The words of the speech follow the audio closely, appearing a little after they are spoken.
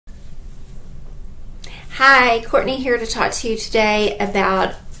Hi, Courtney here to talk to you today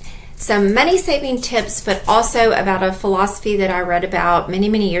about some money saving tips, but also about a philosophy that I read about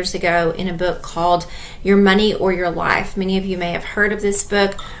many years ago in a book called Your Money or Your Life. Many of you may have heard of this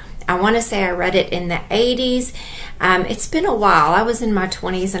book. I want to say I read it in the 80s. It's been a while. I was in my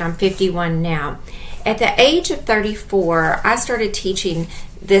 20s and I'm 51 now. At the age of 34, I started teaching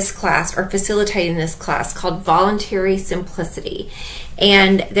this class or facilitating this class called Voluntary Simplicity.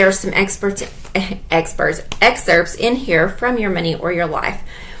 And there are some excerpts in here from Your Money or Your Life.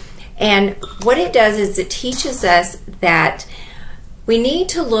 And what it does is it teaches us that we need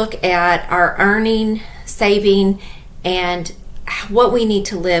to look at our earning, saving, and what we need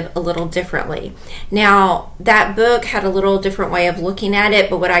to live a little differently. Now, that book had a little different way of looking at it,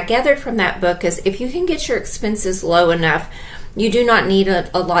 but what I gathered from that book is if you can get your expenses low enough, you do not need a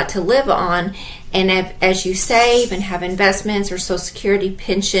lot to live on, and as you save and have investments or Social Security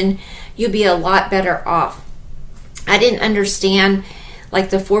pension, you'll be a lot better off. I didn't understand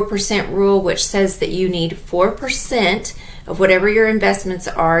like the 4% rule, which says that you need 4% of whatever your investments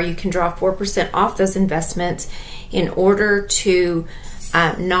are. You can draw 4% off those investments in order to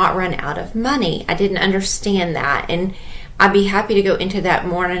not run out of money. I didn't understand that, and I'd be happy to go into that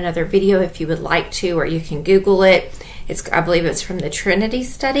more in another video if you would like to, or you can Google it. I believe it's from the Trinity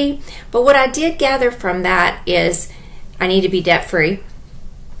study. But what I did gather from that is I need to be debt free.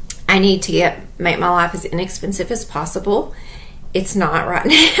 I need to make my life as inexpensive as possible. It's not right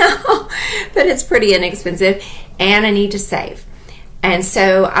now, but it's pretty inexpensive, and I need to save. And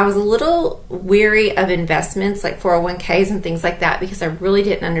so I was a little weary of investments like 401ks and things like that because I really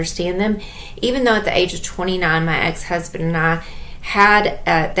didn't understand them. Even though at the age of 29, my ex-husband and I had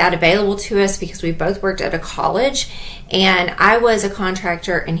that available to us because we both worked at a college, and I was a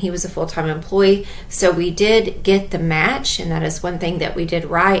contractor and he was a full-time employee, so we did get the match, and that is one thing that we did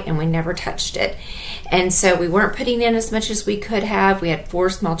right, and we never touched it. And so we weren't putting in as much as we could have. We had 4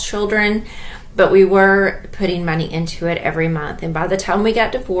 small children, but we were putting money into it every month, and by the time we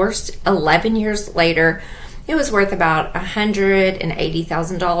got divorced 11 years later, it was worth about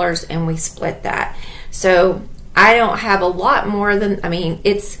 $180,000, and we split that. So I don't have a lot more than, I mean,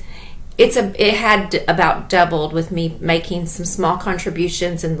 it had about doubled with me making some small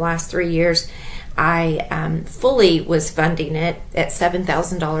contributions in the last 3 years. I fully was funding it at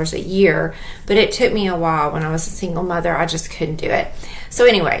 $7,000 a year, but it took me a while. When I was a single mother, I just couldn't do it. So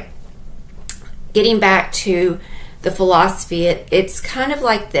anyway, getting back to the philosophy, it's kind of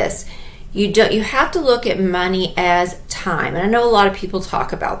like this. You have to look at money as time. And I know a lot of people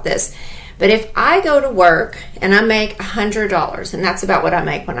talk about this. But if I go to work and I make $100, and that's about what I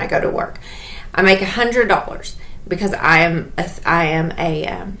make when I go to work, I make $100 because I am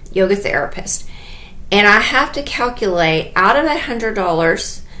a yoga therapist, and I have to calculate out of that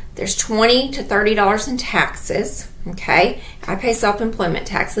 $100, there's $20 to $30 in taxes. Okay, I pay self-employment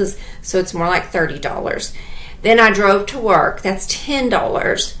taxes, so it's more like $30. Then I drove to work. That's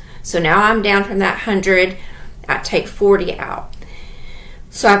 $10. So now I'm down from that 100. I take 40 out.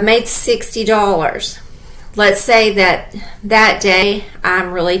 So I've made $60. Let's say that day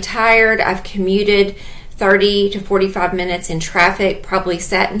I'm really tired. I've commuted 30 to 45 minutes in traffic, probably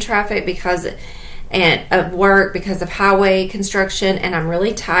sat in traffic because of work, because of highway construction, and I'm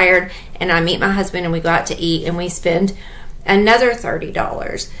really tired, and I meet my husband and we go out to eat and we spend another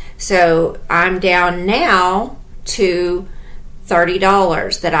 $30. So I'm down now to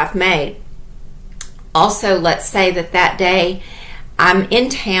 $30 that I've made. Also, let's say that day I'm in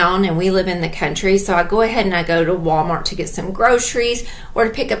town and we live in the country, so I go ahead and I go to Walmart to get some groceries or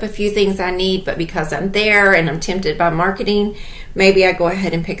to pick up a few things I need, but because I'm there and I'm tempted by marketing, maybe I go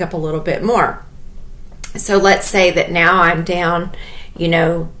ahead and pick up a little bit more. So let's say that now I'm down,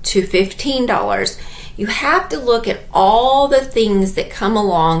 to $15. You have to look at all the things that come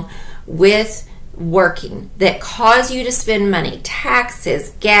along with working that cause you to spend money: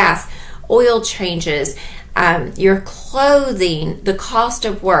 taxes, gas, oil changes, your clothing, the cost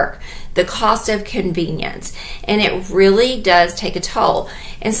of work, the cost of convenience, and it really does take a toll.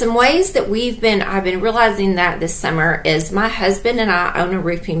 And some ways that I've been realizing that this summer is my husband and I own a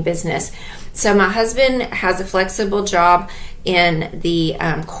roofing business. So my husband has a flexible job in the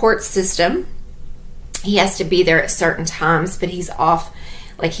court system. He has to be there at certain times, but he's off.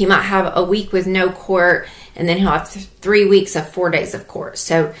 Like he might have a week with no court, and then he'll have 3 weeks of 4 days of court.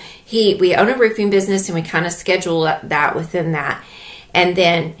 So we own a roofing business, and we kind of schedule that within that. And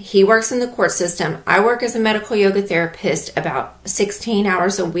then he works in the court system. I work as a medical yoga therapist about 16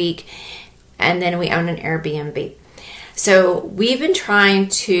 hours a week, and then we own an Airbnb. So we've been trying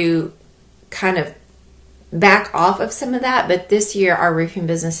to kind of back off of some of that, but this year our roofing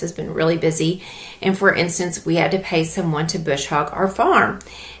business has been really busy. And for instance, we had to pay someone to bush hog our farm.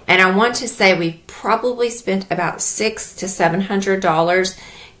 And I want to say we probably spent about $600 to $700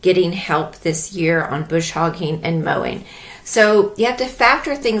 getting help this year on bush hogging and mowing. So you have to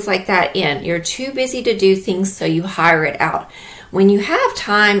factor things like that in. You're too busy to do things, so you hire it out. When you have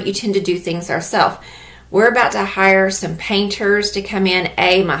time, you tend to do things ourselves. We're about to hire some painters to come in.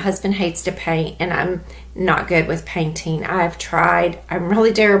 My husband hates to paint, and I'm not good with painting. I've tried. I'm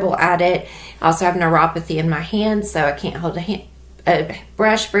really terrible at it. I also have neuropathy in my hands, so I can't hold a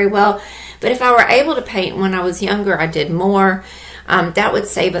brush very well. But if I were able to paint when I was younger, I did more. That would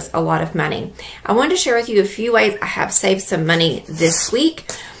save us a lot of money. I wanted to share with you a few ways I have saved some money this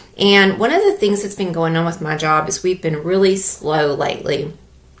week. And one of the things that's been going on with my job is we've been really slow lately.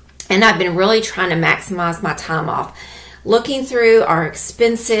 And I've been really trying to maximize my time off. Looking through our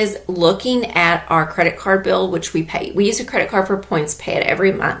expenses, looking at our credit card bill, which we pay. We use a credit card for points, pay it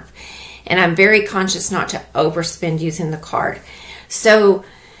every month. And I'm very conscious not to overspend using the card. So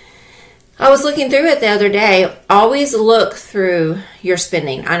I was looking through it the other day. Always look through your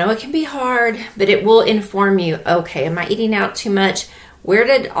spending. I know it can be hard, but it will inform you, okay, am I eating out too much? Where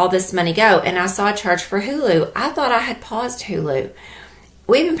did all this money go? And I saw a charge for Hulu. I thought I had paused Hulu.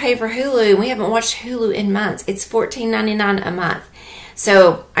 We've been paying for Hulu, and we haven't watched Hulu in months. It's $14.99 a month.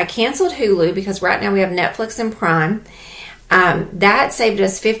 So I canceled Hulu because right now we have Netflix and Prime. That saved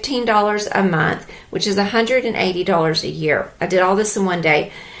us $15 a month, which is $180 a year. I did all this in one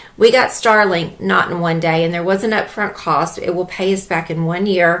day. We got Starlink not in one day, and there was an upfront cost. It will pay us back in 1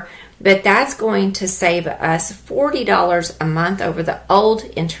 year, but that's going to save us $40 a month over the old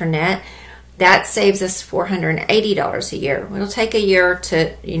internet. That saves us $480 a year. It'll take a year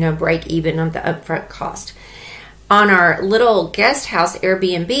to, break even on the upfront cost. On our little guest house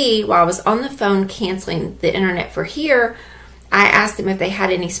Airbnb, while I was on the phone canceling the internet for here, I asked them if they had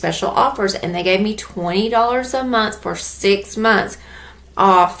any special offers, and they gave me $20 a month for 6 months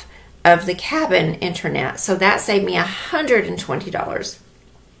off of the cabin internet. So that saved me $120.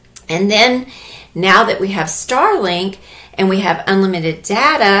 And then now that we have Starlink and we have unlimited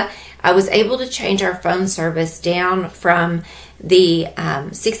data, I was able to change our phone service down from the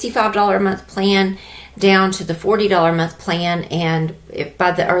 $65 a month plan down to the $40 a month plan, and the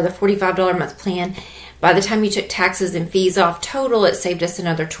 $45 a month plan. By the time you took taxes and fees off total, it saved us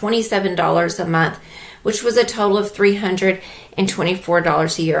another $27 a month, which was a total of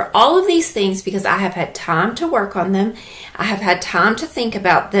 $324 a year. All of these things, because I have had time to work on them, I have had time to think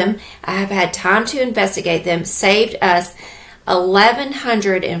about them, I have had time to investigate them, saved us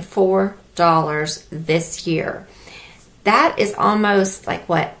 $1,104 this year. That is almost like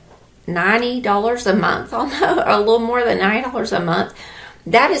what, $90 a month, almost, or a little more than $90 a month.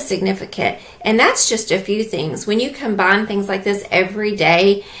 That is significant. And that's just a few things. When you combine things like this every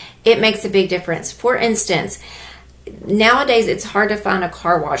day, it makes a big difference. For instance, nowadays it's hard to find a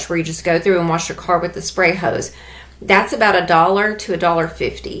car wash where you just go through and wash your car with the spray hose. That's about $1 to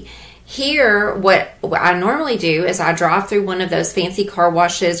 $1.50. Here, what I normally do is I drive through one of those fancy car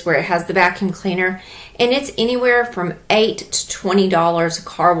washes where it has the vacuum cleaner, and it's anywhere from $8 to $20 a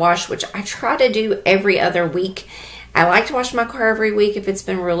car wash, which I try to do every other week. I like to wash my car every week if it's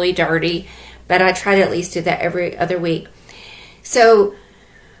been really dirty, but I try to at least do that every other week. So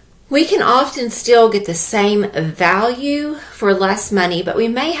we can often still get the same value for less money, but we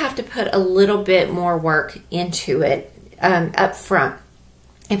may have to put a little bit more work into it up front.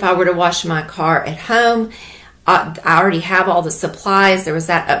 If I were to wash my car at home, I already have all the supplies. There was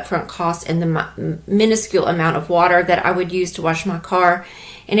that upfront cost and the minuscule amount of water that I would use to wash my car,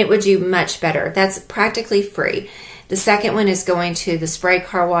 and it would do much better. That's practically free. The second one is going to the spray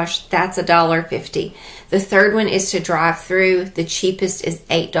car wash. That's $1.50. The third one is to drive through. The cheapest is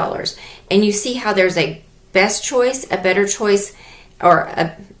 $8. And you see how there's a best choice, a better choice, or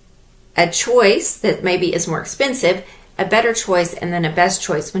a choice that maybe is more expensive, a better choice, and then a best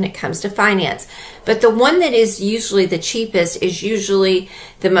choice when it comes to finance. But the one that is usually the cheapest is usually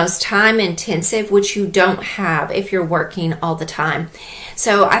the most time intensive, which you don't have if you're working all the time.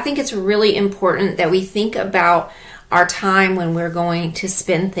 So I think it's really important that we think about our time when we're going to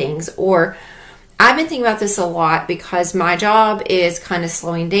spend things. Or I've been thinking about this a lot because my job is kind of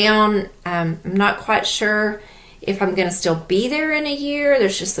slowing down. I'm not quite sure if I'm going to still be there in a year.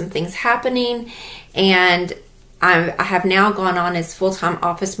 There's just some things happening, and I have now gone on as full-time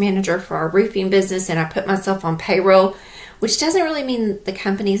office manager for our roofing business, and I put myself on payroll, which doesn't really mean the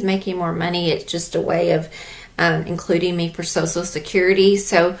company's making more money. It's just a way of including me for Social Security.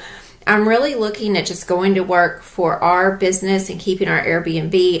 So I'm really looking at just going to work for our business and keeping our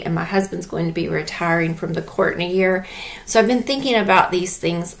Airbnb, and my husband's going to be retiring from the court in a year. So I've been thinking about these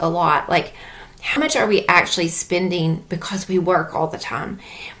things a lot. Like, how much are we actually spending because we work all the time?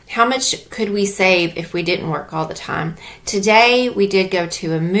 How much could we save if we didn't work all the time? Today, we did go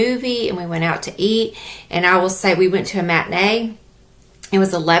to a movie and we went out to eat. And I will say we went to a matinee. It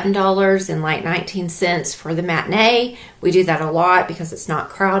was $11.19 for the matinee. We do that a lot because it's not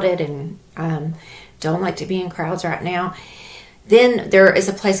crowded, and don't like to be in crowds right now. Then there is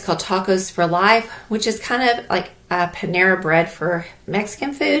a place called Tacos for Life, which is kind of like a Panera Bread for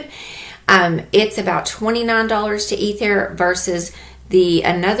Mexican food. It's about $29 to eat there versus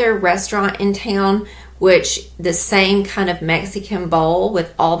another restaurant in town, which the same kind of Mexican bowl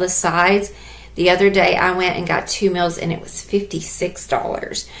with all the sides. The other day I went and got 2 meals and it was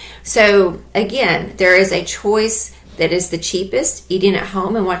 $56. So again, there is a choice that is the cheapest, eating at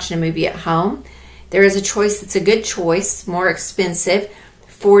home and watching a movie at home. There is a choice that's a good choice, more expensive,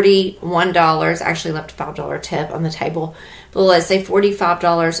 $41. I actually left a $5 tip on the table, but let's say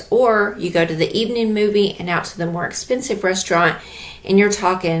 $45. Or you go to the evening movie and out to the more expensive restaurant, and you're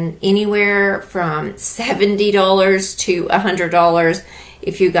talking anywhere from $70 to $100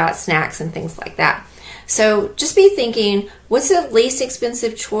 if you got snacks and things like that. So just be thinking, what's the least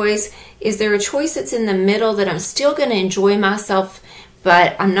expensive choice? Is there a choice that's in the middle that I'm still going to enjoy myself,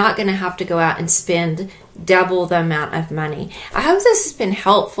 but I'm not going to have to go out and spend double the amount of money? I hope this has been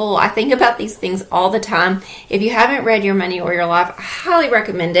helpful. I think about these things all the time. If you haven't read Your Money or Your Life, I highly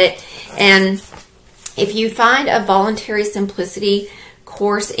recommend it. And if you find a Voluntary Simplicity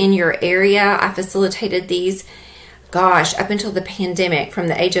course in your area, I facilitated these, gosh, up until the pandemic, from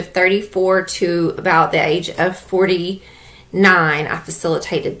the age of 34 to about the age of 49, I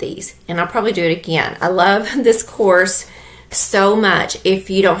facilitated these. And I'll probably do it again. I love this course so much. If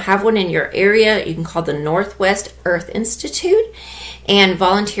you don't have one in your area, you can call the Northwest Earth Institute and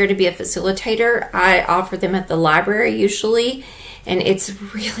volunteer to be a facilitator. I offer them at the library usually, and it's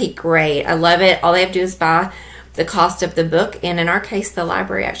really great. I love it. All they have to do is buy the cost of the book, and in our case, the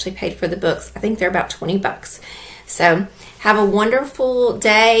library actually paid for the books. I think they're about $20. So have a wonderful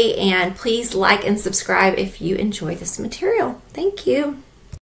day, and please like and subscribe if you enjoy this material. Thank you.